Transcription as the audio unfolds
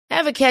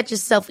Ever catch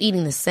yourself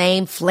eating the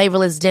same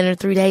flavorless dinner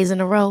 3 days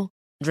in a row?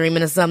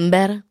 Dreaming of something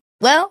better?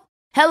 Well,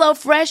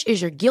 HelloFresh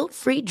is your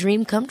guilt-free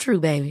dream come true,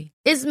 baby.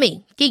 It's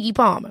me, Keke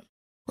Palmer.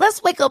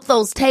 Let's wake up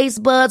those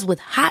taste buds with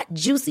hot,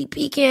 juicy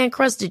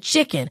pecan-crusted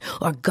chicken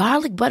or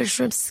garlic butter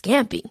shrimp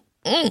scampi.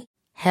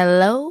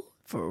 Hello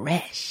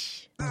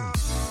Fresh.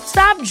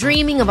 Stop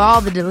dreaming of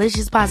all the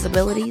delicious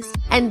possibilities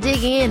and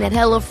dig in at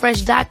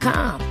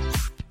HelloFresh.com.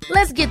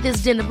 Let's get this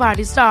dinner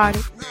party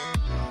started.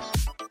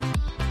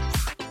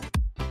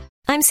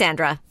 I'm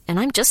Sandra, and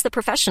I'm just the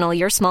professional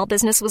your small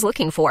business was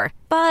looking for.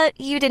 But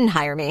you didn't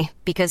hire me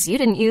because you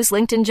didn't use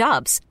LinkedIn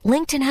Jobs.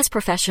 LinkedIn has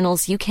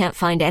professionals you can't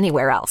find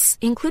anywhere else,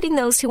 including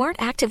those who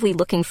aren't actively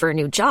looking for a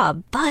new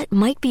job, but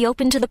might be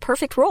open to the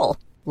perfect role,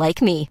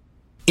 like me.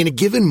 In a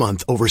given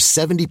month, over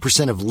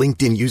 70% of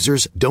LinkedIn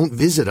users don't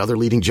visit other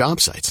leading job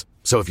sites.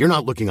 So if you're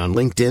not looking on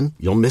LinkedIn,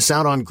 you'll miss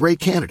out on great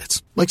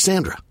candidates like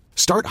Sandra.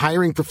 Start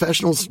hiring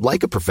professionals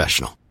like a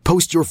professional.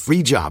 Post your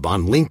free job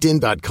on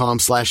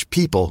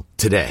linkedin.com/people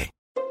today.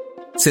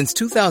 Since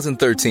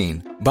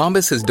 2013,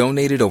 Bombas has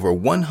donated over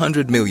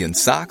 100 million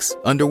socks,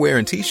 underwear,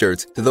 and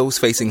T-shirts to those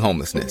facing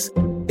homelessness.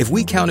 If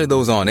we counted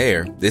those on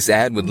air, this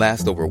ad would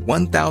last over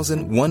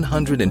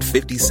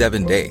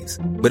 1,157 days.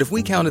 But if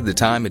we counted the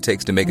time it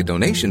takes to make a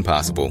donation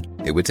possible,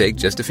 it would take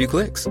just a few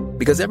clicks.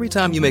 Because every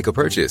time you make a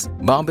purchase,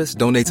 Bombas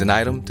donates an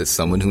item to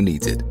someone who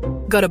needs it.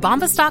 Go to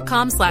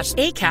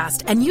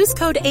bombas.com/ACAST and use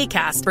code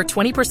ACAST for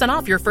 20%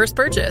 off your first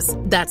purchase.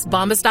 That's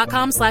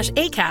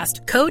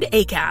bombas.com/ACAST, code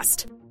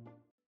ACAST.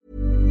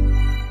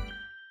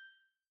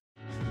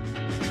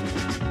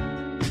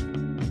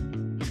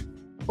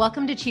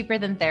 Welcome to Cheaper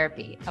Than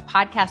Therapy, a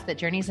podcast that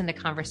journeys into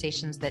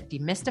conversations that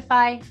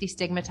demystify,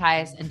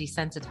 destigmatize, and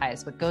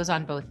desensitize what goes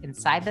on both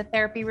inside the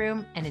therapy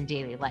room and in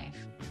daily life.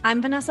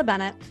 I'm Vanessa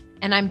Bennett.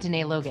 And I'm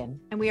Danae Logan.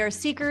 And we are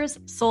seekers,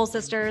 soul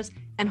sisters,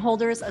 and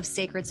holders of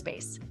sacred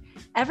space.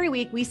 Every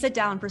week, we sit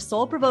down for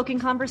soul-provoking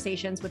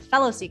conversations with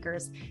fellow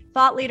seekers,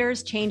 thought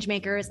leaders, change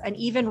makers, and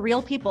even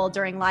real people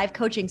during live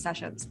coaching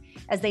sessions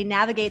as they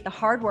navigate the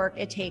hard work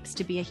it takes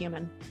to be a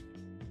human.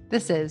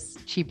 This is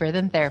Cheaper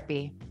Than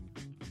Therapy.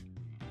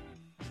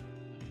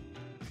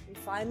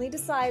 Finally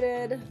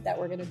decided that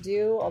we're going to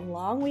do a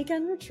long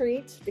weekend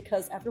retreat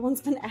because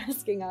everyone's been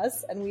asking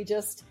us and we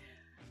just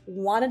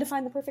wanted to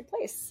find the perfect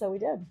place. So we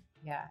did.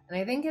 Yeah. And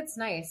I think it's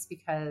nice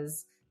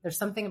because there's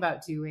something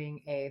about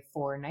doing a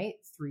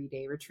 4-night,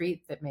 3-day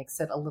retreat that makes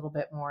it a little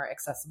bit more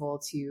accessible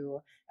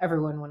to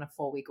everyone when a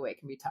full week away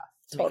can be tough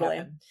to make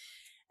happen.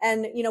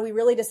 And, you know, we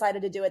really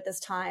decided to do it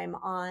this time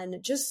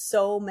on just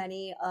so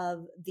many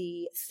of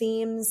the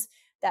themes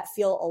that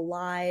feel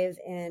alive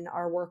in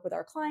our work with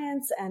our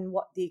clients and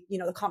what the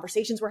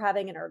conversations we're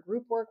having in our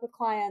group work with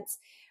clients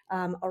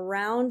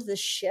around the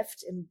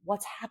shift in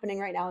what's happening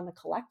right now in the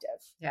collective.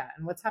 Yeah.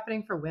 And what's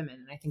happening for women.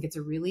 And I think it's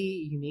a really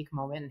unique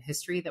moment in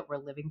history that we're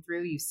living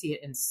through. You see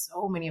it in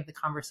so many of the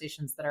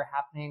conversations that are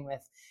happening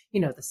with,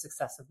 the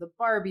success of the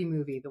Barbie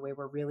movie, the way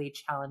we're really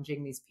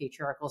challenging these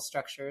patriarchal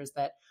structures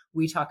that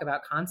we talk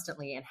about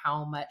constantly, and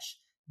how much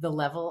the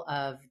level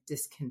of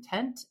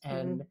discontent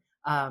and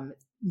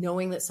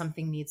knowing that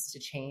something needs to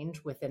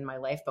change within my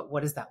life, but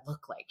what does that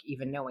look like,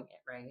 even knowing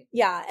it, right?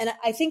 Yeah. And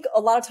I think a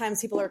lot of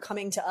times people are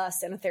coming to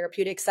us in a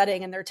therapeutic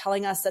setting and they're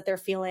telling us that they're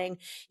feeling,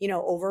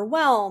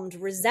 overwhelmed,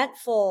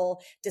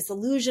 resentful,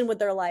 disillusioned with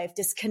their life,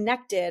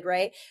 disconnected,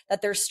 right?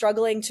 That they're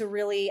struggling to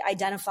really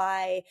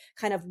identify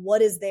kind of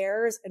what is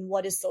theirs and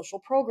what is social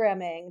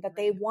programming, that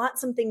they want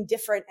something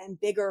different and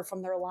bigger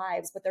from their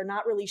lives, but they're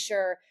not really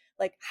sure,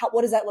 like,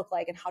 what does that look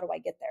like and how do I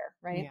get there,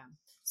 right? Yeah.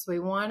 So we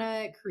want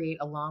to create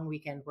a long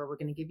weekend where we're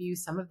going to give you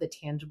some of the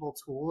tangible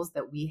tools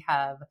that we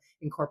have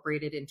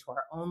incorporated into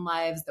our own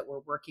lives, that we're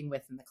working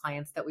with, and the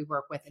clients that we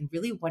work with, and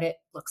really what it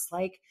looks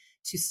like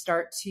to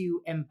start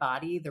to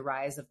embody the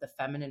rise of the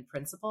feminine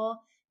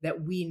principle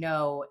that we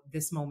know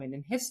this moment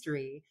in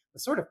history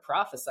was sort of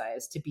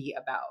prophesized to be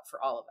about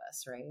for all of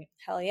us, right?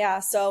 Hell yeah.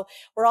 So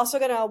we're also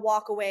going to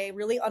walk away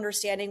really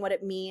understanding what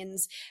it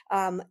means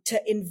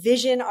to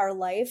envision our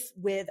life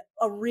with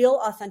a real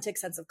authentic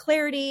sense of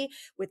clarity,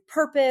 with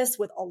purpose,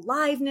 with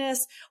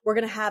aliveness. We're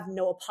going to have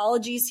no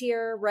apologies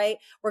here, right?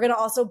 We're going to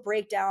also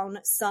break down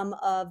some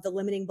of the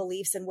limiting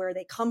beliefs and where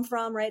they come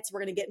from, right? So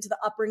we're going to get into the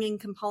upbringing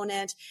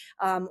component.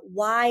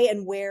 Why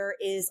and where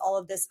is all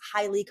of this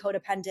highly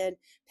codependent,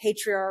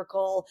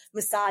 patriarchal,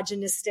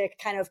 misogynistic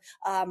kind of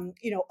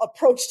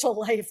approach to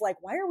life?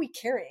 Like, why are we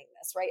carrying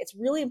this, right? It's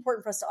really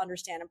important for us to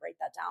understand and break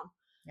that down.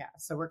 Yeah.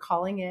 So we're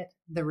calling it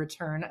The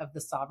Return of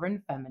the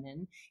Sovereign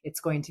Feminine. It's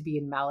going to be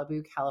in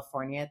Malibu,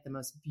 California, at the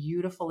most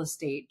beautiful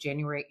estate,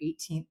 January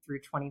 18th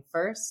through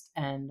 21st.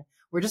 And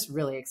we're just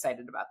really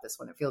excited about this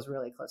one. It feels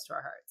really close to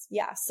our hearts.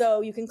 Yeah. So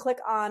you can click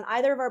on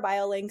either of our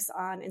bio links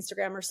on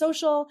Instagram or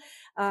social,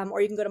 or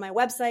you can go to my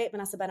website,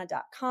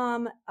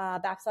 vanessabennett.com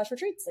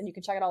 /retreats, and you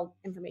can check out all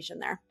information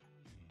there.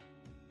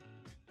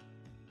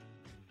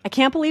 I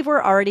can't believe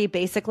we're already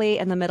basically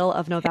in the middle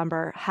of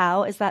November.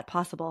 How is that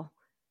possible?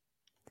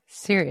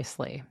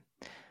 Seriously.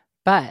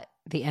 But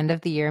the end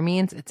of the year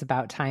means it's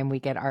about time we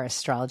get our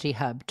Astrology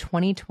Hub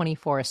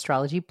 2024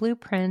 Astrology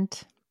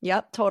Blueprint.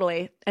 Yep,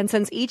 totally. And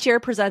since each year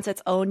presents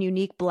its own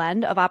unique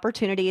blend of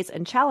opportunities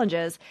and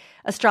challenges,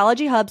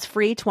 Astrology Hub's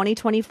free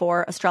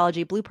 2024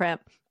 Astrology Blueprint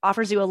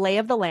offers you a lay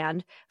of the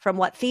land from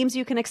what themes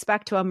you can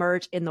expect to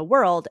emerge in the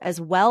world,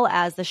 as well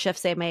as the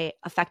shifts they may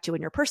affect you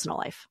in your personal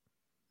life.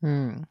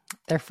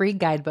 Their free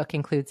guidebook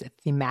includes a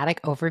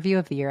thematic overview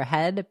of the year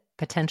ahead,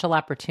 potential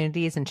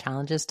opportunities and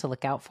challenges to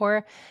look out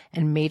for,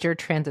 and major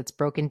transits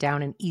broken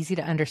down in easy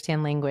to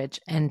understand language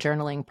and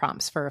journaling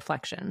prompts for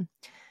reflection.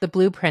 The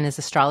blueprint is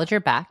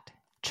astrologer-backed,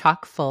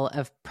 chock full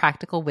of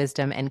practical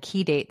wisdom and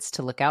key dates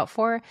to look out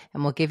for,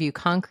 and will give you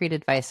concrete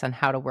advice on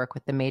how to work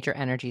with the major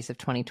energies of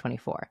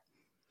 2024.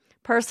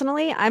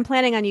 Personally, I'm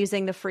planning on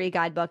using the free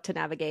guidebook to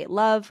navigate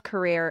love,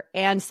 career,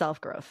 and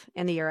self-growth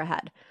in the year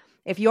ahead.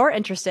 If you're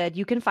interested,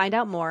 you can find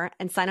out more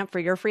and sign up for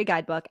your free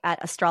guidebook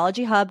at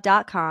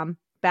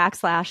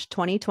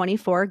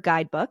astrologyhub.com/2024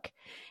 guidebook.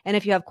 And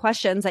if you have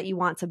questions that you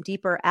want some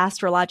deeper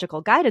astrological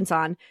guidance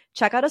on,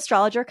 check out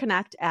Astrologer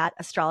Connect at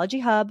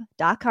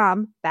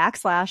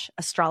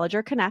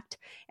astrologyhub.com/astrologer connect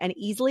and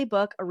easily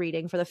book a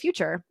reading for the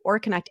future or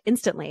connect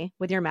instantly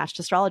with your matched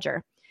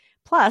astrologer.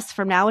 Plus,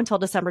 from now until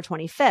December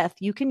 25th,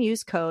 you can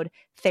use code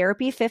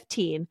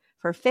THERAPY15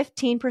 for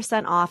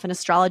 15% off an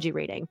astrology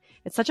reading.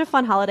 It's such a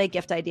fun holiday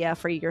gift idea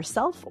for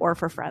yourself or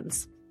for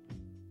friends.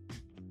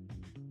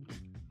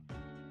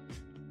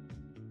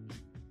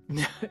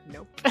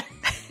 Nope.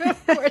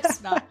 Of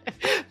course not.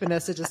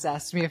 Vanessa just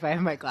asked me if I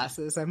have my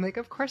glasses. I'm like,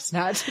 of course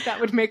not. That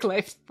would make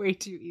life way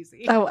too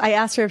easy. Oh, I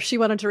asked her if she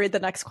wanted to read the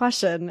next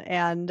question.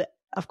 And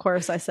of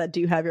course I said,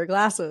 do you have your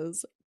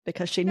glasses?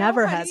 Because she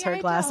never has her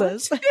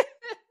glasses.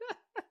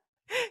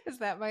 Is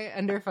that my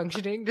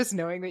underfunctioning? Just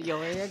knowing that you'll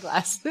wear your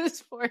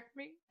glasses for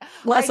me?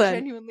 Listen, I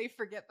genuinely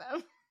forget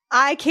them.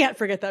 I can't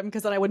forget them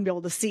because then I wouldn't be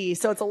able to see.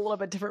 So it's a little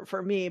bit different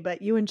for me.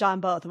 But you and John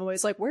both, I'm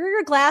always like, where are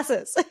your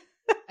glasses?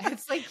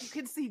 It's like you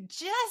can see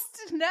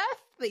just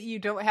enough that you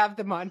don't have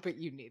them on, but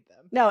you need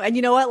them. No, and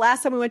you know what?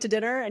 Last time we went to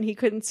dinner and he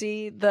couldn't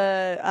see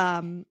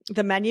the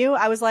menu,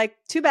 I was like,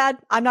 too bad.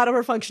 I'm not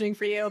over functioning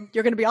for you.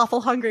 You're going to be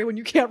awful hungry when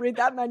you can't read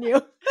that menu.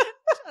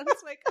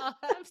 John's like, I'll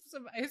have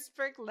some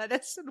iceberg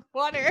lettuce and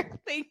water.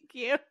 Thank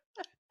you.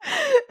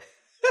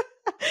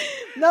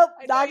 Nope,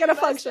 not going to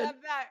function.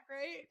 Have that,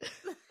 right?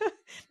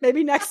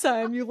 Maybe next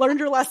time. You learned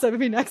your lesson.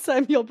 Maybe next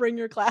time you'll bring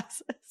your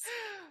glasses.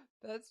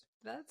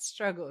 That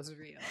struggle is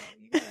real.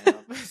 You gotta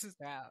help us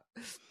out.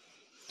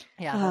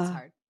 Yeah, that's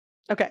hard.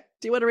 Okay.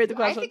 Do you want to read the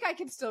question? I think I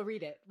can still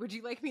read it. Would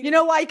you like me to? You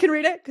know why you can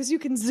read it? Because you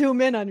can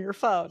zoom in on your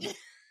phone.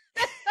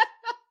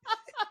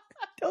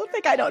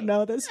 I don't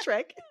know this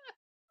trick.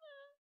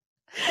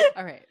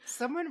 All right.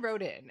 Someone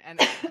wrote in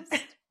and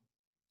asked,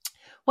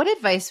 what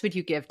advice would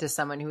you give to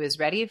someone who is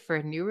ready for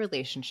a new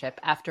relationship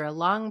after a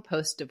long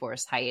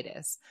post-divorce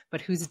hiatus,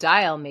 but whose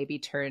dial may be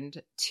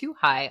turned too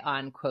high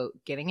on,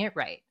 quote, getting it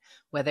right,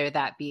 whether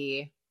that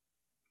be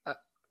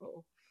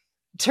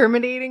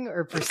terminating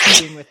or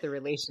proceeding with the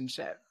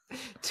relationship?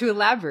 To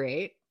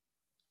elaborate,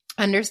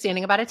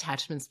 understanding about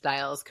attachment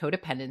styles,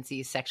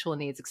 codependency, sexual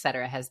needs,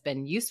 etc. has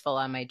been useful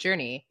on my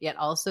journey, yet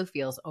also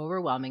feels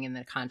overwhelming in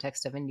the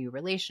context of a new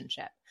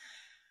relationship.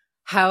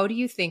 How do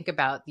you think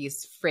about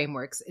these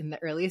frameworks in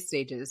the early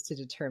stages to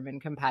determine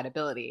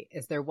compatibility?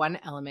 Is there one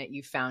element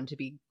you found to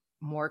be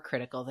more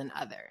critical than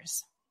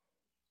others?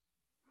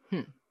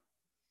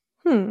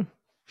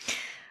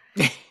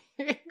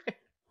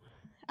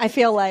 I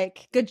feel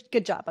like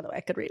good job, by the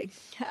way. Good reading.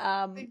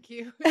 Thank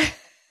you. Good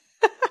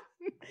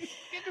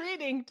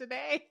reading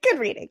today. Good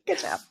reading. Good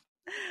job.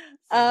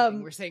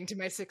 We're saying to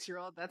my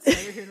 6-year-old, that's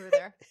neither here nor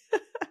there.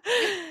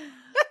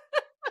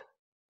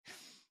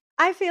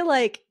 I feel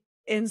like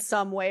in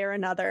some way or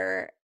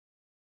another,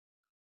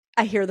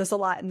 I hear this a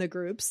lot in the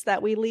groups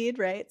that we lead,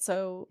 right?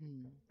 So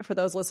for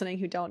those listening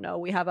who don't know,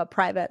 we have a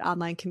private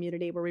online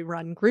community where we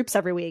run groups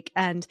every week,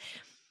 and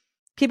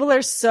people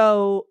are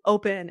so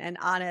open and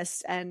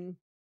honest and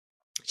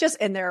just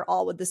in there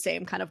all with the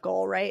same kind of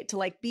goal, right? To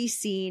like be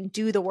seen,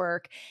 do the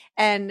work.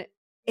 And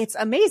it's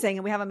amazing.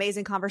 And we have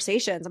amazing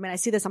conversations. I mean, I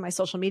see this on my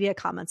social media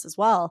comments as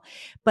well,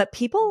 but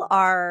people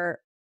are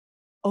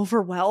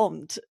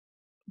overwhelmed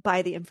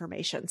by the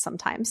information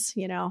sometimes,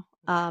 you know?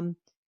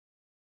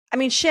 I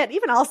mean, shit,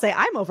 even I'll say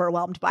I'm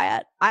overwhelmed by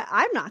it.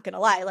 I'm not going to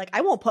lie. Like,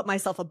 I won't put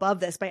myself above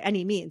this by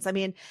any means. I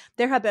mean,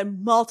 there have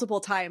been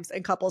multiple times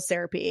in couples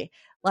therapy,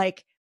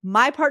 like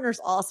my partner's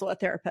also a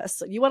therapist.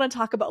 So you want to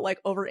talk about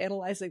like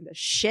overanalyzing the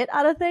shit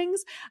out of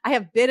things? I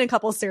have been in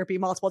couples therapy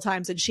multiple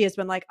times, and she has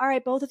been like, all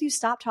right, both of you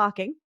stop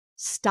talking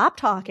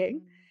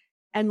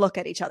and look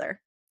at each other.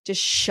 Just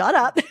shut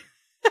up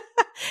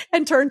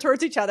and turn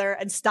towards each other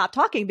and stop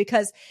talking,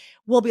 because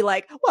we'll be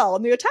like, well,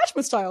 and the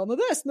attachment style and the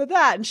this and the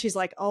that. And she's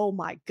like, oh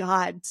my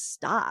God,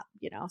 stop,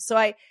 you know? So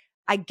I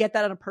get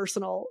that on a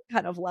personal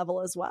kind of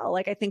level as well.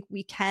 Like, I think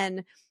we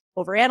can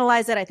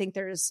overanalyze it. I think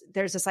there's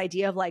this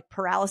idea of like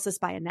paralysis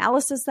by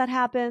analysis that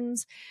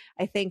happens.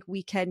 I think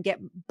we can get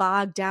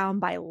bogged down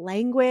by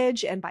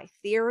language and by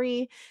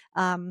theory.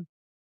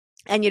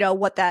 And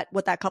what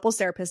that couples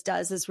therapist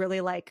does is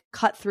really like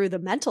cut through the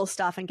mental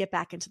stuff and get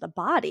back into the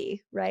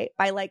body, right?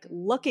 By like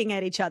looking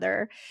at each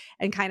other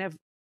and kind of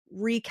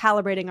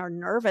recalibrating our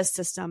nervous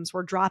systems.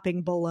 We're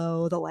dropping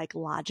below the like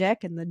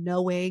logic and the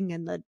knowing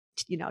and the,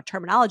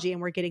 terminology,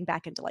 and we're getting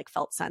back into like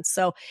felt sense.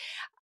 So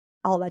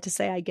all that to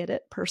say, I get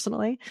it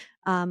personally.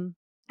 And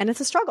it's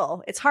a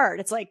struggle. It's hard.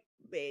 It's like,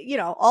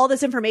 all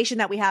this information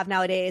that we have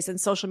nowadays and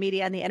social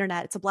media and the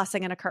internet, it's a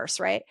blessing and a curse,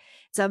 right?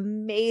 It's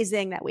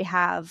amazing that we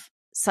have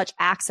such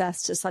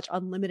access to such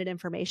unlimited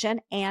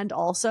information. And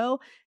also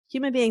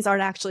human beings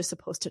aren't actually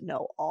supposed to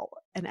know all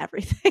and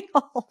everything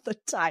all the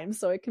time.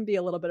 So it can be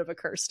a little bit of a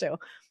curse too.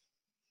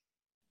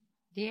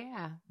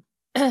 Yeah.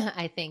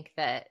 I think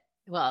that,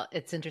 well,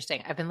 it's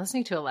interesting. I've been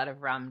listening to a lot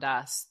of Ram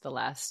Dass the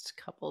last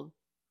couple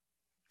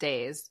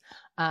days,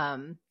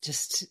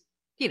 just,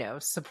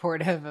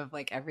 supportive of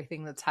like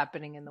everything that's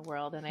happening in the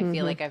world. And I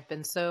feel like I've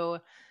been so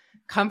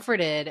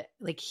comforted.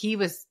 Like he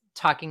was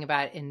talking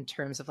about in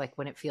terms of like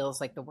when it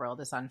feels like the world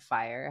is on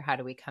fire, how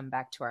do we come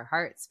back to our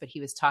hearts? But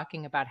he was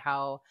talking about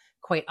how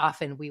quite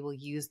often we will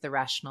use the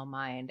rational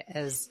mind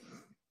as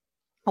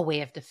a way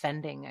of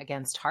defending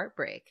against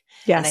heartbreak.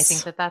 Yes. And I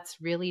think that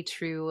that's really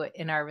true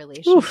in our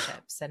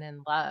relationships and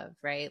in love,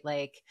 right?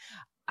 Like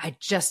I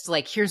just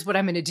like, here's what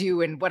I'm going to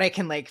do and what I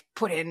can like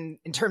put in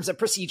terms of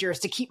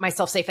procedures to keep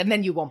myself safe. And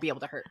then you won't be able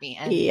to hurt me.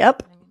 And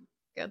yep.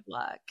 Good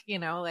luck.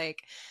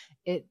 Like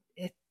it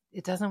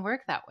doesn't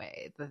work that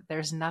way.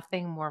 There's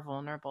nothing more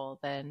vulnerable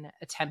than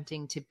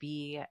attempting to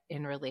be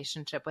in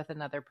relationship with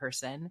another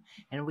person.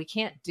 And we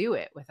can't do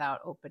it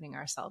without opening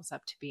ourselves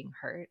up to being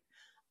hurt.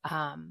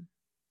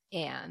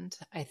 And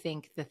I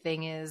think the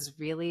thing is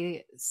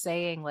really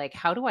saying like,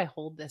 how do I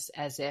hold this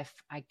as if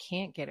I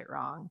can't get it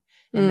wrong?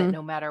 And that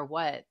no matter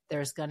what,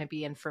 there's going to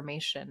be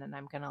information and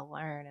I'm going to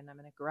learn and I'm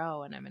going to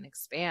grow and I'm going to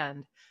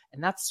expand.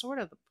 And that's sort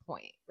of the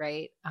point,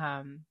 right?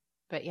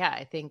 But yeah,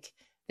 I think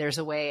there's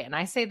a way, and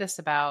I say this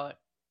about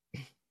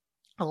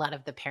a lot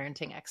of the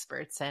parenting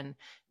experts, and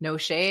no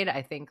shade.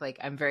 I think like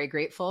I'm very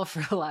grateful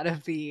for a lot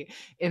of the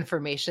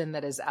information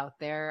that is out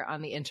there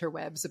on the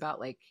interwebs about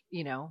like,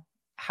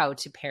 how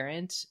to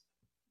parent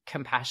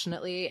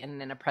compassionately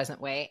and in a present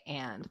way.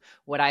 And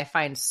what I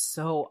find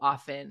so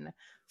often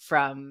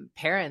from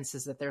parents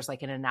is that there's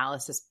like an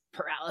analysis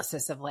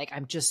paralysis of like,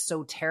 I'm just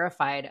so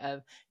terrified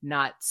of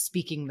not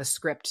speaking the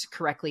script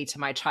correctly to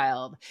my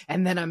child.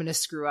 And then I'm going to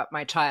screw up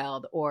my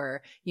child,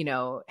 or,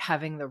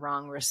 having the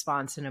wrong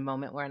response in a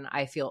moment when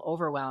I feel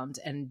overwhelmed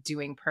and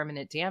doing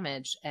permanent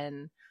damage.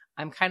 And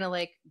I'm kind of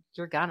like,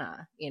 you're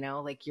gonna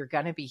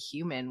be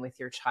human with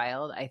your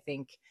child. I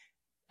think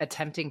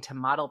attempting to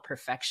model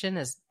perfection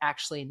is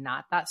actually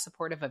not that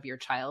supportive of your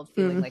child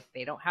feeling like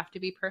they don't have to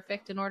be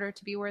perfect in order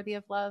to be worthy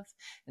of love.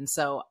 And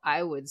so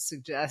I would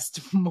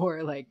suggest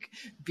more like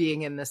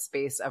being in the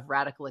space of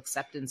radical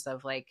acceptance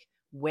of like,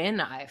 when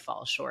I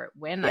fall short,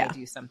 when I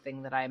do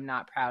something that I'm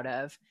not proud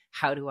of,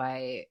 how do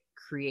I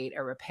create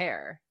a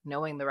repair,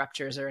 knowing the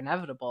ruptures are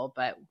inevitable,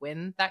 but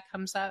when that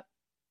comes up,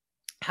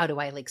 how do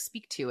I like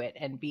speak to it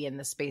and be in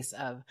the space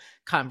of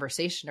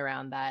conversation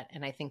around that?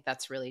 And I think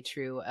that's really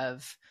true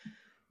of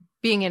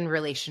being in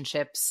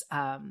relationships,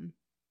 in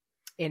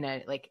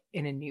a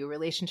new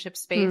relationship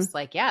space.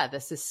 Like, yeah,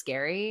 this is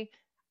scary.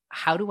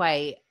 How do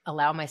I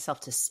allow myself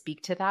to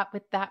speak to that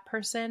with that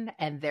person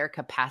and their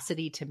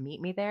capacity to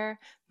meet me there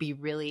be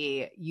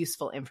really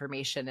useful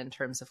information in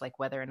terms of like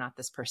whether or not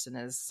this person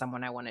is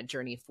someone I want to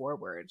journey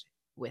forward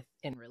with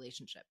in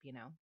relationship,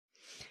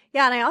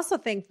 Yeah. And I also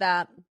think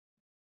that,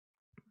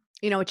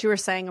 what you were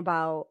saying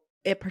about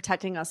it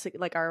protecting us,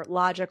 like our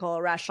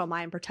logical, rational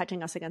mind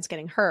protecting us against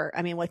getting hurt.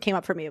 I mean, what came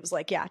up for me, it was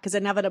like, yeah, because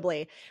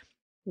inevitably,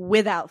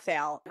 without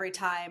fail, every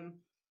time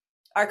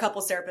our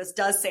couples therapist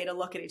does say to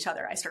look at each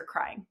other, I start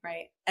crying,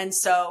 right? And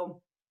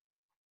so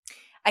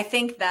I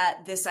think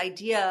that this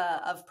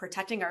idea of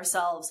protecting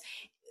ourselves,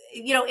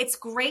 it's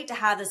great to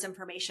have this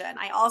information.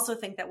 I also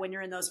think that when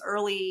you're in those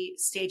early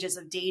stages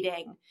of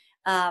dating,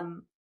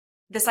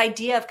 this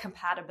idea of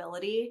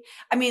compatibility,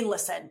 I mean,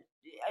 listen,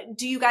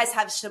 do you guys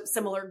have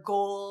similar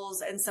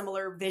goals and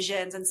similar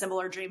visions and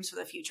similar dreams for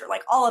the future?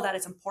 Like all of that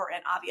is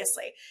important,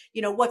 obviously.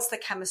 What's the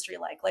chemistry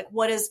like? Like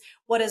what is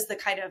the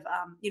kind of,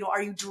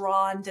 are you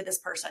drawn to this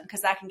person?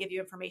 Because that can give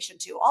you information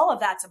too. All of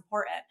that's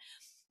important.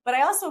 But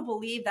I also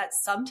believe that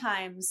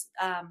sometimes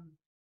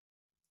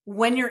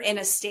when you're in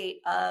a state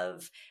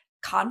of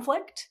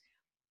conflict,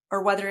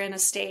 or whether you're in a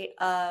state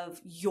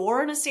of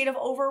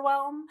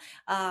overwhelm,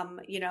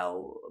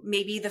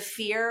 maybe the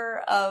fear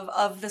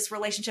of this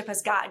relationship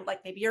has gotten, like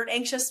maybe you're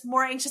an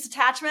more anxious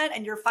attachment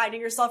and you're finding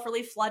yourself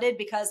really flooded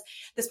because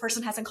this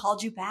person hasn't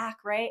called you back,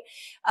 right?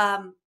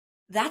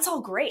 That's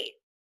all great.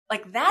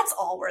 Like that's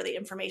all where the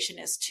information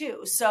is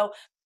too. So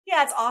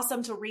yeah, it's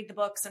awesome to read the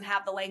books and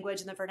have the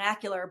language and the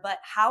vernacular, but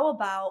how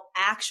about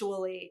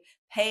actually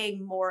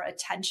paying more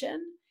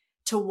attention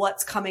to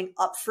what's coming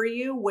up for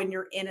you when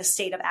you're in a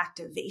state of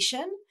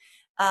activation,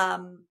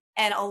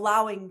 and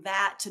allowing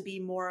that to be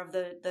more of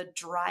the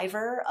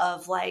driver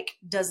of like,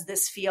 does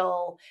this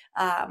feel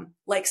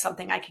like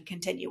something I can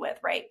continue with,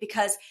 right?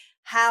 Because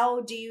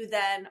how do you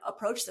then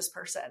approach this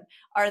person?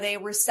 Are they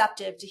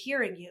receptive to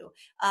hearing you?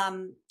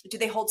 Do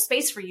they hold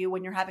space for you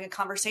when you're having a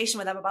conversation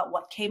with them about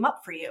what came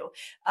up for you?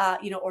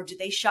 Or do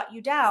they shut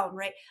you down,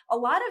 right? A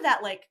lot of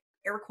that, like,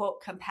 air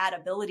quote,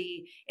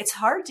 compatibility, it's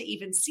hard to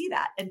even see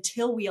that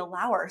until we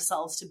allow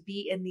ourselves to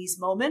be in these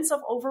moments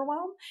of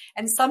overwhelm.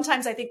 And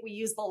sometimes I think we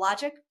use the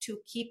logic to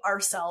keep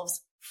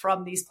ourselves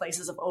from these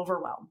places of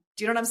overwhelm.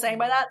 Do you know what I'm saying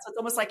by that? So it's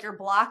almost like you're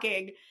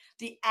blocking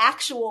the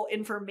actual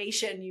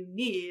information you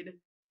need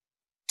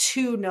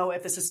to know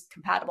if this is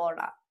compatible or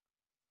not.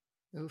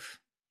 Oof.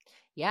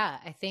 Yeah,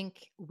 I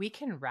think we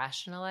can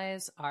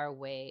rationalize our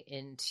way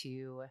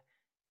into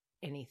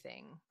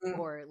anything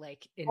or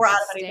like into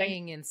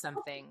staying in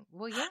something.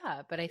 Well,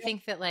 yeah, but I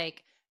think that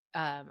like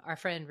our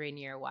friend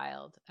Rainier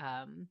Wild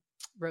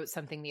wrote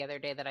something the other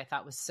day that I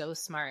thought was so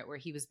smart, where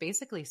he was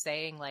basically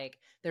saying like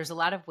there's a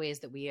lot of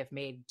ways that we have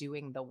made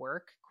doing the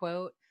work,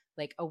 quote,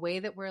 like a way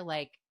that we're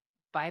like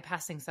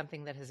bypassing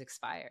something that has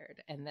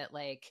expired, and that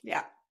like,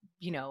 yeah,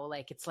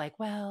 like it's like,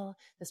 well,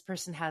 this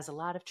person has a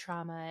lot of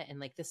trauma, and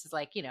like this is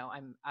like,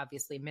 I'm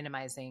obviously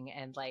minimizing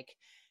and like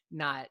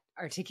not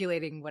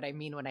articulating what I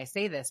mean when I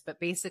say this, but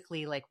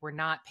basically like we're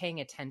not paying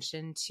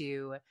attention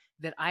to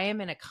that I am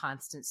in a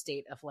constant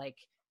state of like,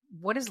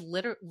 what is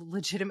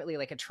legitimately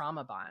like a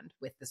trauma bond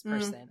with this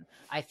person?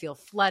 I feel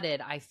flooded.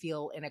 I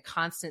feel in a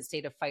constant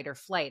state of fight or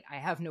flight. I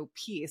have no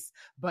peace,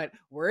 but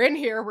we're in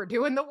here, we're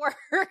doing the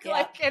work. Yeah.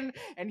 Like, and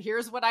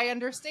here's what I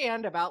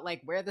understand about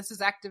like where this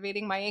is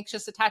activating my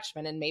anxious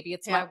attachment. And maybe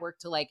it's my work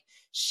to like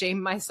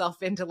shame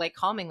myself into like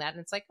calming that. And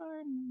it's like,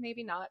 oh,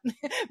 maybe not.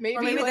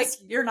 maybe like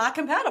you're not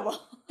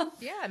compatible.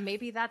 Yeah.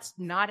 Maybe that's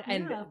not.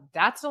 And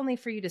that's only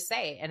for you to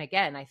say. And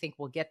again, I think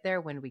we'll get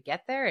there when we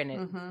get there,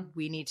 and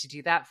we need to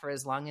do that for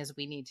as long as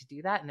we need to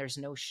do that. And there's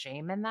no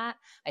shame in that.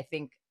 I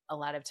think a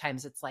lot of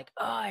times it's like,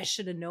 oh, I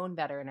should have known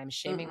better, and I'm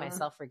shaming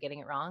myself for getting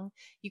it wrong.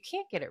 You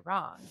can't get it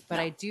wrong. But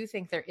I do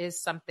think there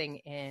is something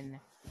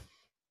in,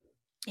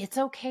 it's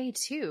okay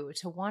too,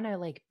 to want to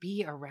like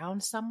be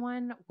around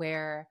someone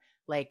where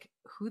like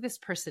who this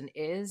person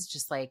is,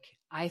 just like,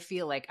 I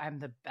feel like I'm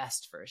the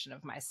best version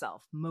of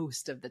myself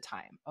most of the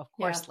time. Of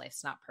course,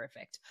 life's not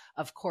perfect.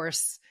 Of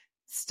course,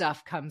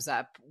 stuff comes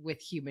up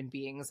with human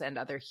beings and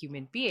other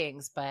human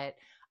beings, but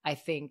I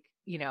think,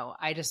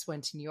 I just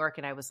went to New York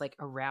and I was like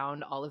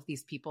around all of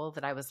these people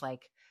that I was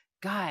like,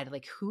 God,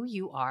 like who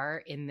you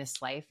are in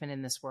this life and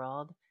in this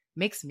world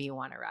makes me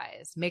want to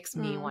rise, makes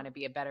me want to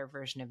be a better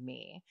version of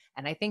me.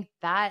 And I think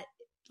that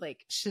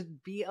like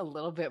should be a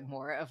little bit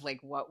more of like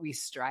what we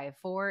strive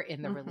for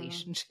in the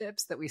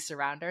relationships that we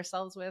surround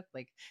ourselves with.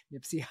 Like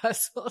Nipsey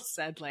Hussle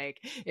said, like,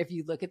 if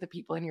you look at the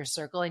people in your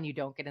circle and you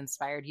don't get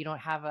inspired, you don't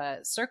have a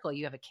circle,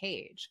 you have a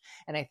cage.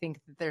 And I think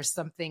that there's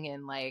something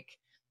in like,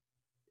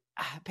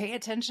 pay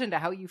attention to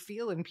how you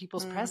feel in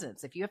people's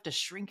presence. If you have to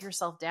shrink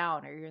yourself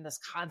down, or you're in this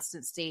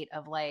constant state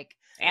of like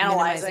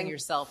analyzing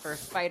yourself or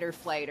fight or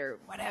flight or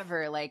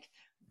whatever, like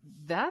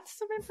that's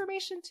some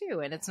information too.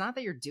 And it's not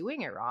that you're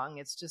doing it wrong.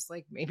 It's just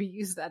like, maybe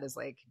use that as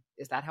like,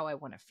 is that how I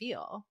want to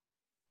feel?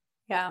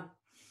 Yeah.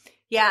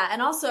 Yeah.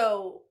 And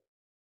also,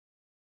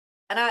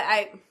 and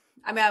I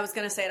mean, I was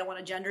going to say, I don't want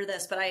to gender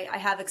this, but I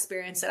have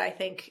experienced it, I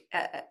think,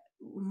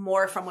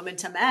 more from women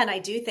to men. I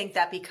do think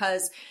that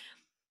because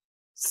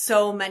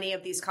so many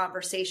of these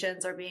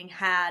conversations are being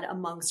had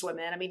amongst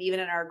women. I mean, even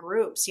in our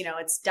groups,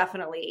 it's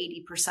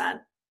definitely 80%,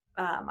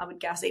 I would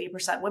guess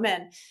 80%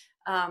 women,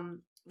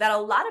 that a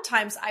lot of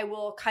times I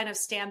will kind of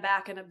stand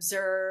back and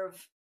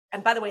observe.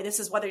 And by the way, this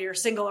is whether you're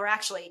single or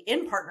actually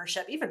in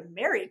partnership, even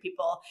married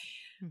people,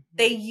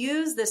 they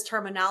use this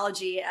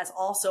terminology as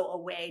also a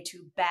way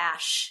to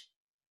bash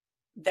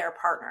their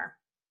partner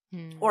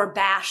or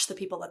bash the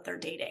people that they're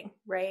dating,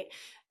 right?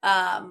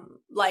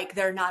 Like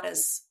they're not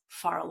as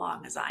far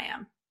along as I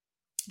am.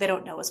 They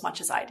don't know as much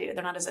as I do.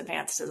 They're not as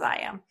advanced as I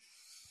am.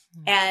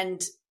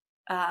 And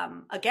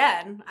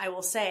again, I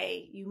will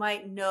say, you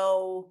might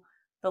know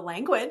the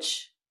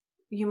language.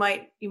 You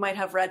might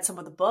have read some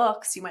of the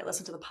books. You might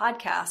listen to the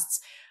podcasts,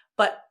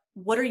 but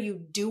what are you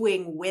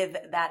doing with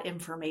that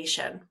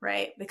information,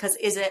 right? Because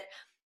is it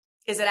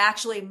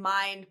actually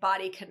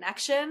mind-body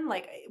connection?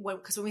 Like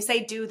because when we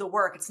say do the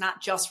work, it's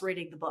not just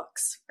reading the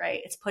books,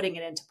 right? It's putting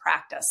it into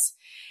practice.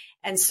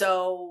 And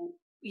so,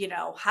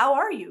 how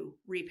are you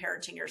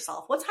reparenting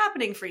yourself? What's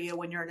happening for you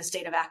when you're in a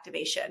state of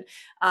activation?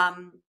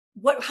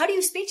 How do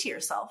you speak to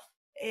yourself?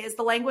 Is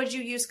the language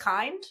you use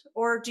kind,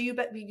 or do you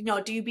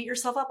beat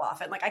yourself up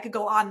often? Like I could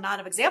go on and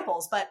on of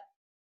examples, but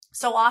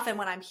so often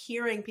when I'm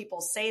hearing people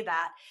say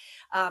that,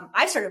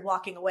 I started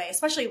walking away,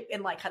 especially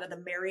in like kind of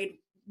the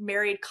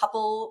married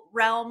couple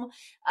realm.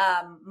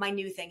 My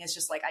new thing is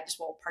just like, I just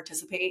won't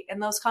participate in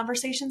those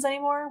conversations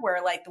anymore,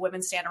 where like the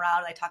women stand around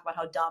and they talk about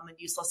how dumb and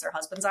useless their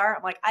husbands are.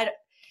 I'm like,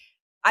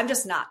 I'm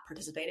just not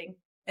participating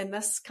in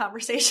this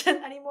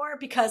conversation anymore,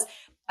 because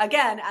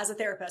again, as a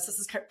therapist, this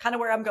is kind of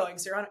where I'm going.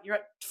 So you're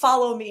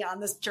follow me on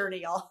this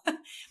journey, y'all.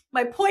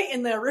 My point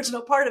in the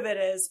original part of it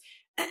is,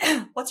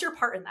 what's your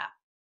part in that?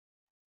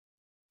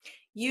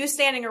 you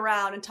standing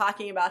around and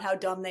talking about how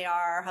dumb they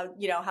are, how,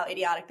 you know, how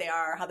idiotic they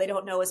are, how they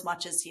don't know as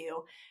much as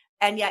you.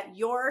 And yet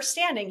you're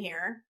standing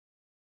here,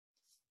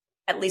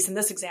 at least in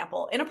this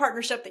example, in a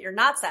partnership that you're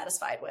not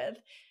satisfied with,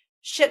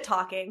 shit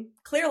talking,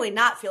 clearly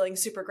not feeling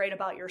super great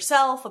about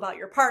yourself, about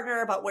your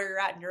partner, about where you're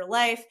at in your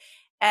life.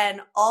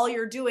 And all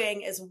you're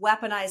doing is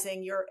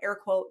weaponizing your air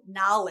quote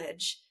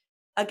knowledge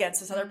against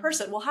this other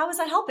person. Well, how is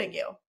that helping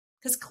you?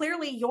 Because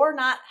clearly you're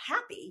not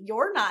happy.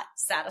 You're not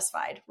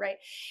satisfied, right?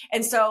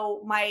 And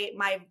so my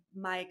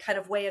kind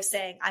of way of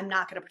saying I'm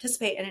not going to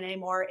participate in it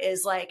anymore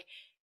is like,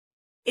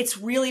 it's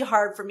really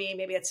hard for me.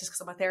 Maybe it's just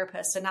because I'm a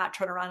therapist, to not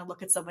turn around and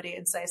look at somebody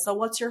and say, so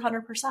what's your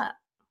 100%?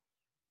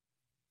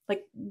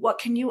 Like, what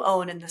can you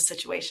own in this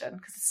situation?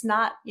 Because it's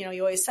not, you know,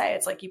 you always say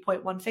it's like you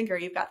point one finger,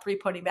 you've got three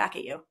pointing back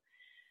at you.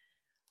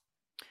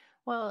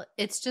 Well,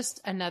 it's just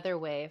another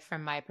way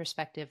from my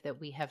perspective that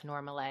we have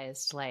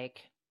normalized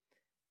like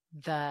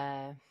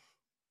the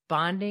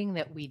bonding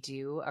that we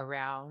do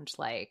around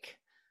like,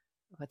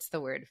 what's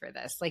the word for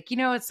this? Like, you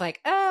know, it's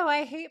like, oh,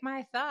 I hate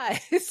my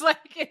thighs. it's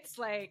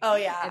like, oh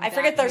yeah. I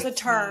forget there's a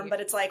term,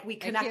 but it's like we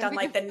connect on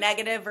like the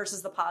negative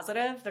versus the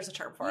positive. There's a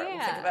term for it. We'll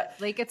think of it.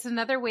 Like it's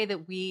another way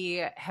that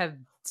we have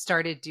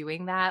started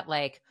doing that.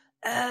 Like,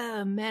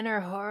 oh, men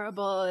are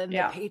horrible and the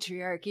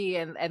patriarchy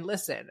and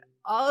listen,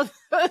 all of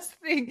those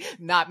things,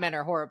 not men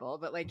are horrible,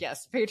 but like,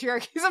 yes,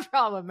 patriarchy is a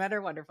problem. Men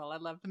are wonderful. I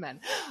love the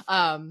men.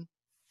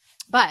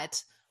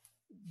 But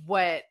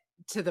what,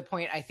 to the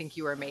point I think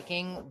you were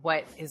making,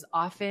 what is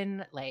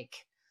often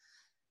like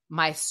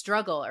my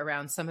struggle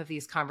around some of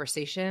these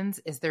conversations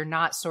is they're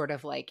not sort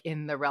of like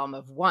in the realm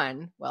of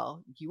one,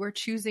 well, you are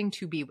choosing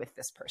to be with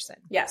this person.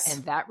 Yes.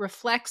 And that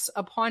reflects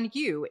upon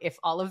you. If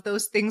all of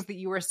those things that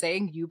you were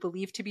saying you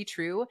believe to be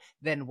true,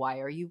 then why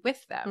are you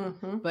with them?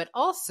 Mm-hmm. But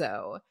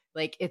also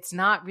like, it's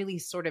not really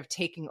sort of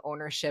taking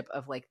ownership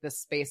of like this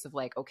space of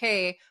like,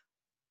 okay,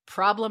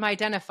 problem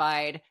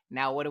identified.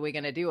 Now what are we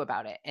going to do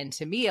about it? And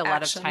to me, a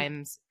lot of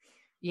times,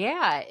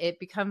 it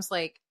becomes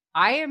like,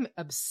 I am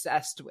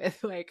obsessed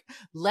with like,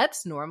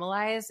 let's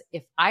normalize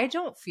if I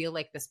don't feel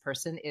like this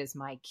person is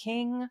my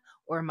king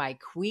or my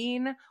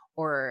queen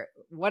or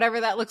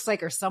whatever that looks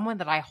like, or someone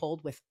that I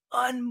hold with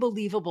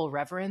unbelievable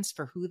reverence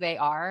for who they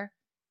are,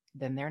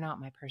 then they're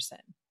not my person.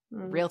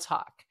 Real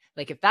talk.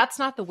 Like if that's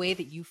not the way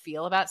that you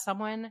feel about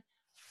someone,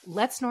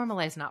 let's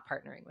normalize not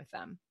partnering with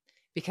them.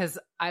 Because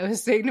I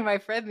was saying to my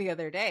friend the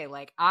other day,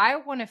 like, I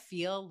want to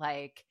feel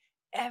like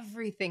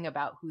everything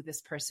about who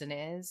this person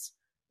is,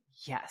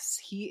 yes,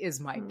 he is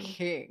my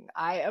king.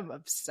 I am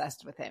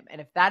obsessed with him. And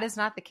if that is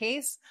not the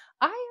case,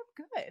 I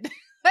am good.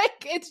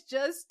 Like, it's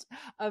just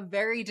a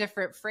very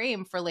different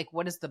frame for like,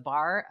 what is the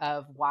bar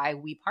of why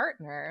we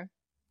partner?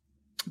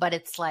 But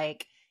it's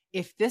like,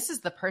 if this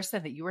is the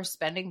person that you are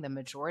spending the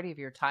majority of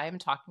your time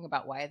talking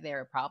about why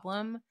they're a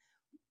problem,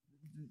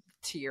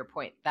 to your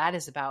point, that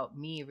is about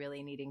me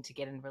really needing to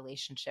get in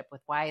relationship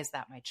with why is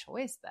that my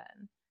choice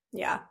then?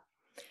 Yeah.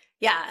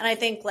 Yeah. And I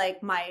think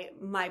like my,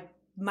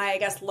 I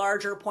guess,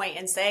 larger point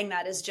in saying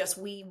that is just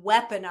we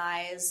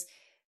weaponize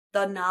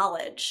the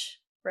knowledge,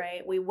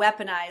 right? We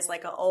weaponize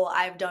like, oh,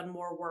 I've done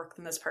more work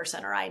than this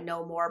person, or I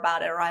know more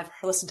about it, or I've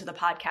listened to the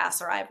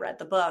podcast, or I've read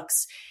the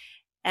books.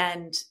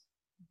 And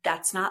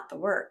that's not the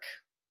work.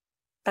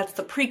 That's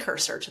the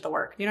precursor to the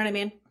work. You know what I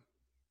mean?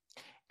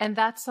 And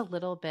that's a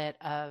little bit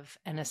of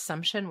an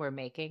assumption we're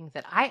making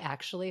that I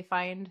actually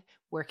find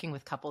working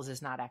with couples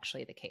is not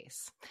actually the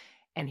case.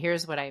 And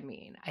here's what I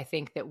mean. I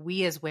think that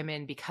we as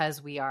women, because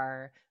we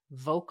are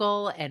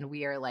vocal and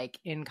we are like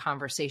in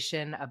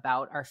conversation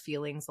about our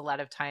feelings a lot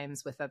of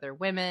times with other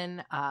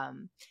women,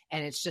 and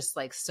it's just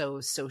like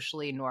so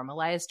socially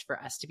normalized for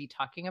us to be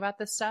talking about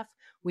this stuff,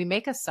 we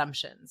make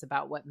assumptions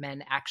about what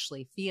men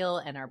actually feel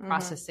and are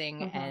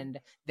processing and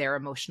their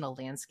emotional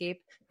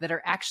landscape that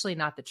are actually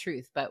not the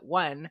truth. But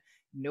one,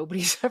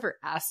 nobody's ever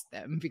asked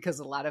them, because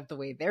a lot of the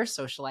way they're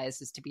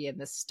socialized is to be in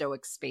this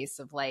stoic space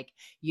of like,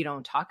 you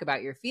don't talk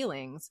about your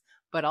feelings.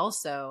 But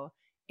also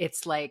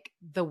it's like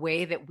the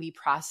way that we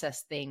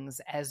process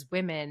things as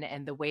women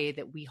and the way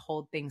that we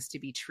hold things to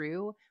be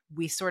true,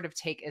 we sort of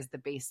take as the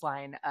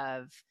baseline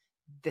of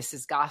this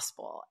is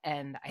gospel.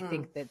 And I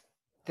think that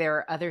there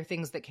are other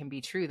things that can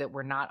be true that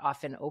we're not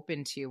often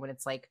open to when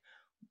it's like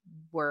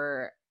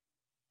we're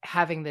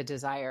having the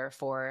desire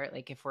for,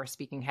 like, if we're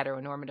speaking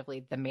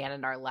heteronormatively, the man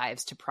in our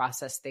lives to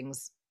process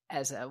things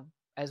as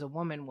a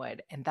woman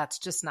would. And that's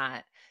just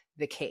not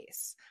the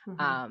case.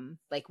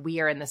 Like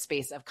we are in the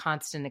space of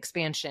constant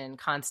expansion,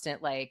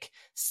 constant like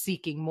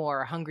seeking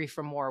more, hungry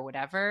for more,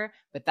 whatever.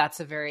 But that's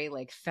a very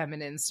like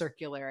feminine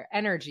circular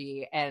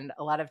energy. And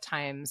a lot of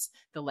times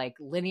the like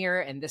linear,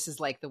 and this is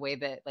like the way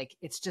that like,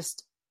 it's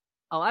just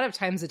a lot of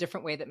times a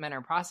different way that men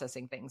are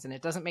processing things, and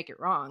it doesn't make it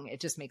wrong. It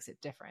just makes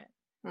it different.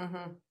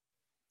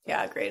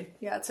 Yeah, agreed.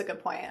 Yeah, it's a good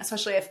point.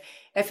 Especially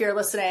if you're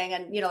listening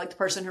and, you know, like the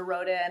person who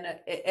wrote in,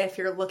 if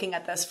you're looking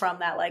at this from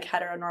that like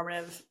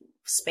heteronormative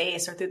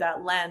space or through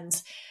that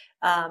lens,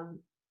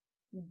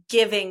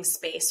 giving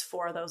space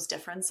for those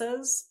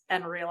differences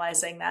and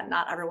realizing that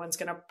not everyone's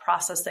going to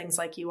process things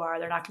like you are.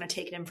 They're not going to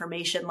take in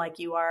information like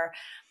you are.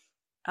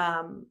 They're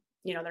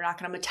not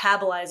going to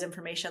metabolize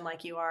information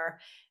like you are,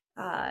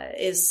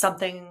 is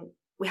something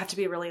we have to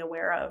be really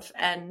aware of.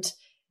 And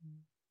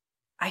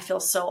I feel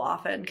so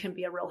often can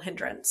be a real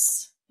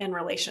hindrance in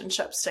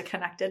relationships to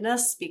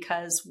connectedness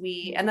because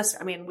we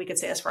could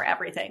say this for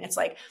everything. It's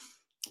like,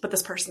 but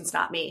this person's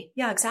not me.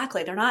 Yeah,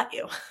 exactly. They're not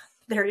you.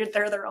 They're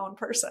their own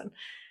person.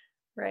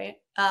 Right.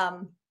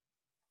 And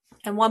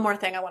one more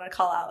thing I want to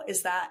call out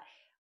is that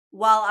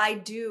while I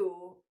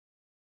do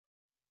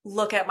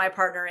look at my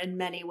partner in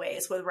many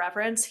ways with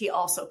reverence, he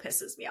also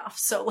pisses me off.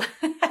 So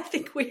I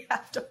think we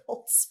have to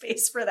hold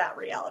space for that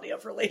reality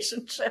of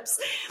relationships,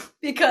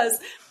 because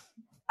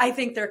I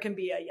think there can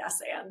be a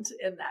yes and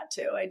in that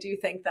too. I do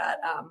think that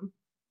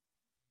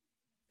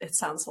it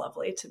sounds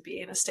lovely to be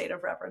in a state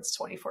of reverence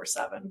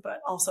 24/7,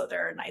 but also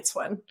there are nights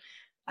when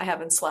I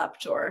haven't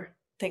slept or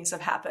things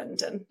have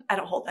happened and I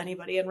don't hold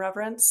anybody in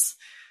reverence,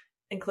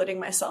 including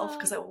myself,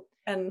 because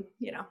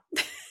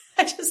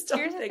I just don't.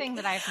 Here's think, the thing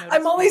that I've noticed.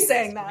 I'm only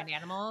saying that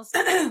animals,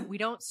 we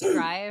don't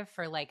strive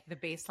for like the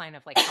baseline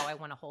of like how I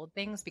want to hold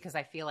things, because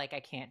I feel like I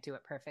can't do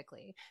it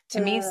perfectly. To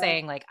me,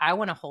 saying like I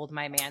want to hold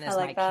my man as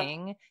my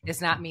king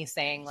is not me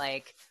saying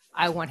like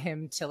I want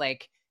him to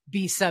like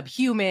be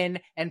subhuman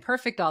and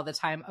perfect all the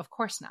time. Of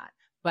course not.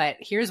 But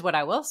here's what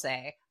I will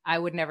say: I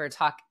would never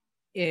talk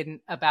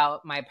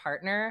about my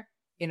partner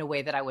in a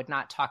way that I would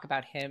not talk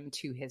about him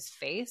to his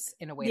face,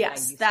 in a way that I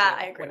used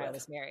to when I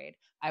was married.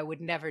 I would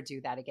never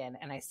do that again.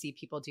 And I see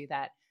people do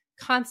that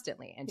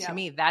constantly. And to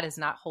me, that is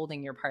not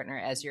holding your partner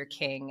as your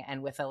king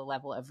and with a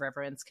level of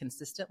reverence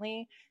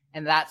consistently.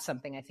 And that's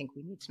something I think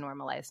we need to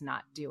normalize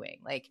not doing.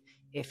 Like,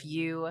 if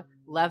you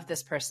love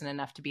this person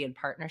enough to be in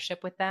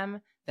partnership with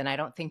them, then I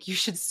don't think you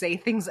should say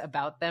things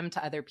about them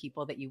to other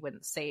people that you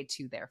wouldn't say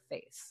to their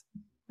face.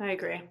 I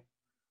agree.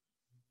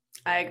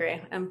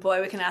 And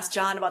boy, we can ask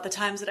John about the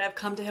times that I've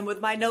come to him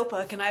with my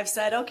notebook and I've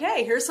said,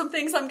 okay, here's some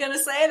things I'm going to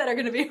say that are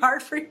going to be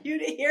hard for you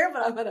to hear,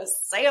 but I'm going to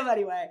say them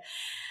anyway.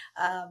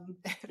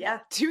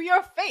 To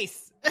your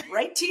face.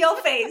 Right to your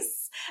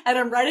face. And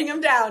I'm writing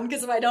them down,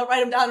 because if I don't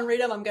write them down and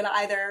read them, I'm going to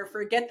either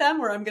forget them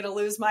or I'm going to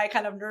lose my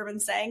kind of nerve in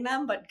saying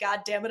them. But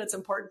God damn it, it's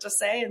important to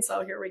say. And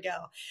so here we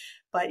go.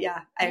 But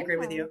yeah, I agree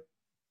with you.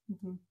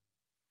 Mm-hmm.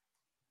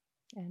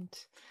 And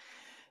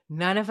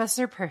none of us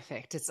are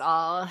perfect. It's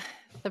all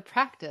the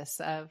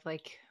practice of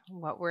like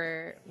what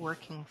we're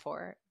working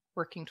toward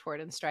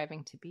and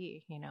striving to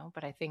be,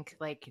 but I think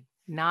like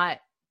not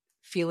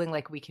feeling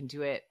like we can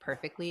do it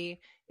perfectly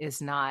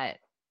is not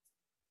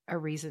a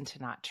reason to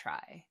not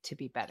try to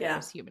be better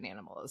as human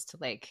animals, to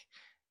like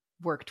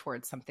work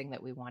towards something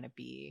that we want to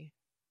be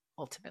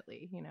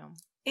ultimately,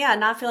 Yeah.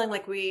 Not feeling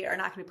like we are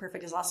not going to be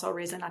perfect is also a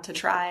reason not to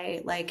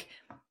try, like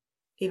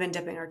even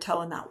dipping our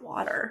toe in that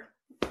water,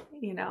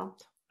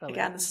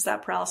 Again, this is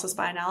that paralysis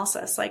by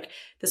analysis. Like,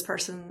 this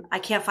person, I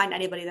can't find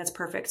anybody that's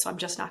perfect, so I'm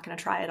just not going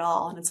to try at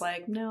all. And it's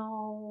like,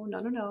 no.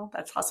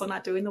 That's also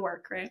not doing the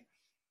work, right?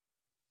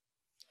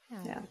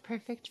 Yeah.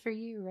 Perfect for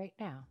you right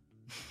now.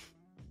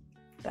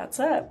 That's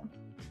it.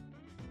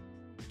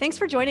 Thanks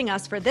for joining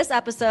us for this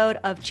episode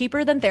of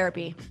Cheaper Than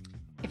Therapy.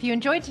 If you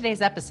enjoyed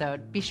today's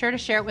episode, be sure to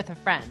share it with a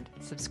friend,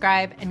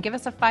 subscribe, and give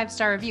us a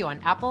 5-star review on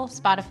Apple,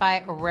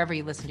 Spotify, or wherever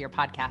you listen to your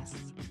podcasts.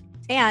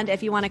 And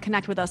if you want to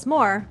connect with us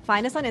more,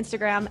 find us on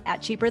Instagram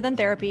at Cheaper Than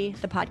Therapy,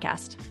 the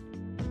podcast.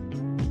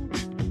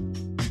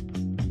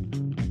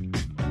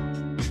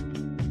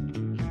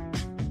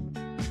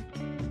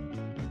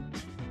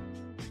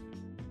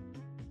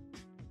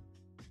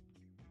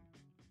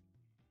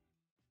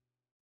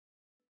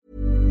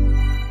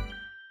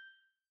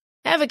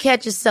 Ever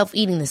catch yourself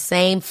eating the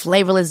same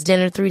flavorless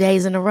dinner 3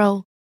 days in a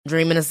row?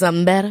 Dreaming of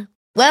something better?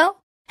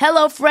 Well,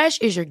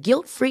 HelloFresh is your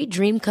guilt-free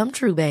dream come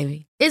true,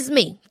 baby. It's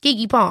me,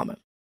 Keke Palmer.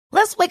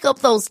 Let's wake up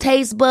those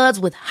taste buds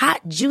with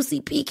hot, juicy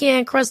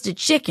pecan-crusted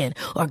chicken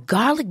or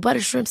garlic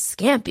butter shrimp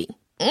scampi.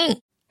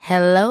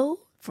 Hello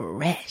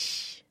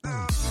Fresh.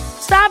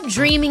 Stop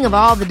dreaming of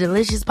all the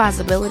delicious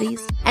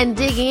possibilities and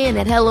dig in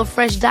at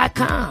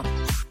HelloFresh.com.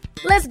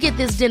 Let's get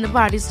this dinner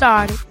party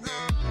started.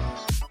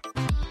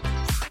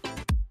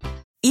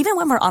 Even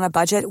when we're on a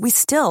budget, we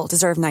still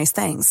deserve nice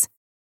things.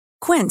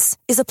 Quince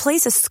is a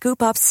place to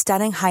scoop up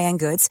stunning high-end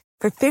goods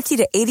for 50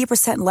 to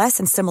 80% less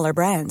than similar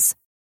brands.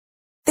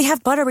 They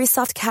have buttery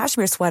soft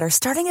cashmere sweaters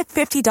starting at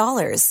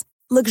 $50,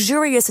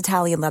 luxurious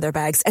Italian leather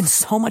bags, and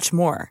so much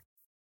more.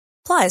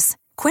 Plus,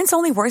 Quince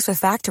only works with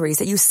factories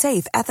that use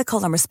safe,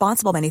 ethical, and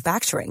responsible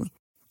manufacturing.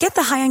 Get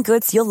the high-end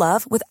goods you'll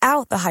love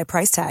without the high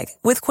price tag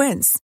with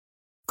Quince.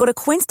 Go to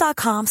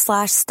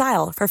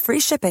quince.com/style for free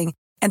shipping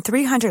and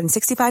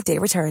 365-day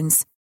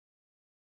returns.